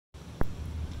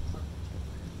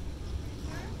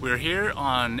We're here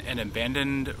on an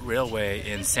abandoned railway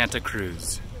in Santa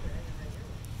Cruz.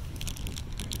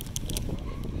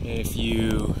 If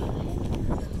you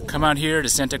come out here to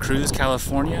Santa Cruz,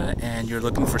 California, and you're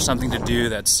looking for something to do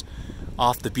that's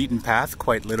off the beaten path,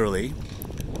 quite literally,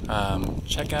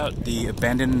 check out the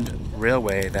abandoned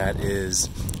railway that is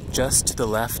just to the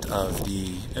left of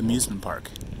the amusement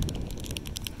park.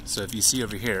 So if you see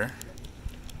over here,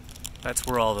 that's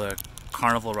where all the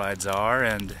carnival rides are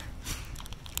and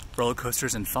roller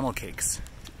coasters and funnel cakes.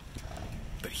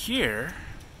 But here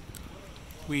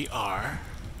we are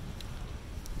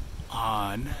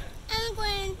on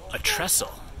a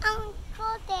trestle. I'll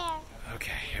go there.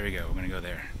 Okay, here we go. We're gonna go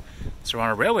there. So we're on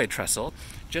a railway trestle.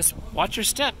 Just watch your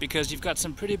step because you've got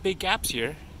some pretty big gaps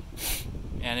here,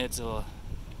 and it's a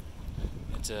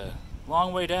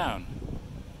long way down.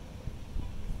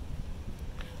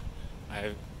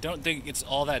 I don't think it's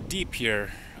all that deep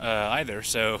here either,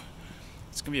 so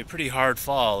it's gonna be a pretty hard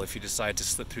fall if you decide to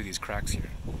slip through these cracks here.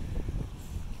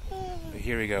 But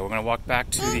here we go. We're gonna walk back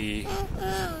to the.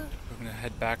 We're gonna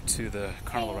head back to the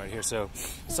carnival right here. So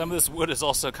some of this wood is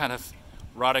also kind of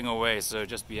rotting away, so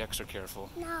just be extra careful.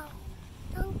 No,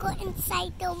 don't go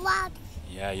inside the water.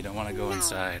 Yeah, you don't want to go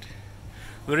inside.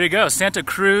 Well, there you go, Santa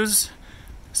Cruz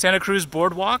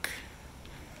Boardwalk,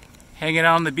 hanging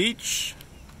out on the beach,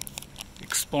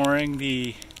 exploring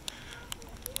the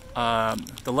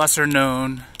lesser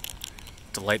known,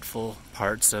 delightful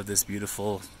parts of this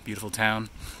beautiful, beautiful town.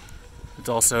 It's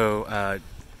also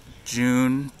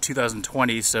June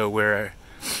 2020, so we're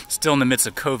still in the midst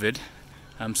of COVID.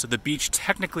 So the beach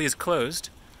technically is closed.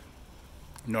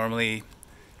 Normally,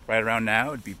 right around now,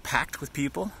 it'd be packed with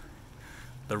people.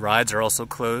 The rides are also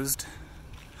closed.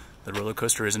 The roller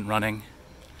coaster isn't running.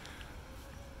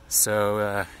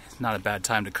 So it's not a bad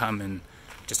time to come and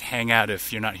just hang out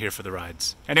if you're not here for the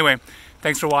rides. Anyway,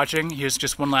 thanks for watching. Here's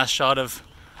just one last shot of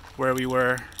where we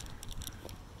were.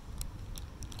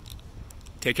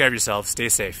 Take care of yourselves. Stay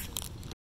safe.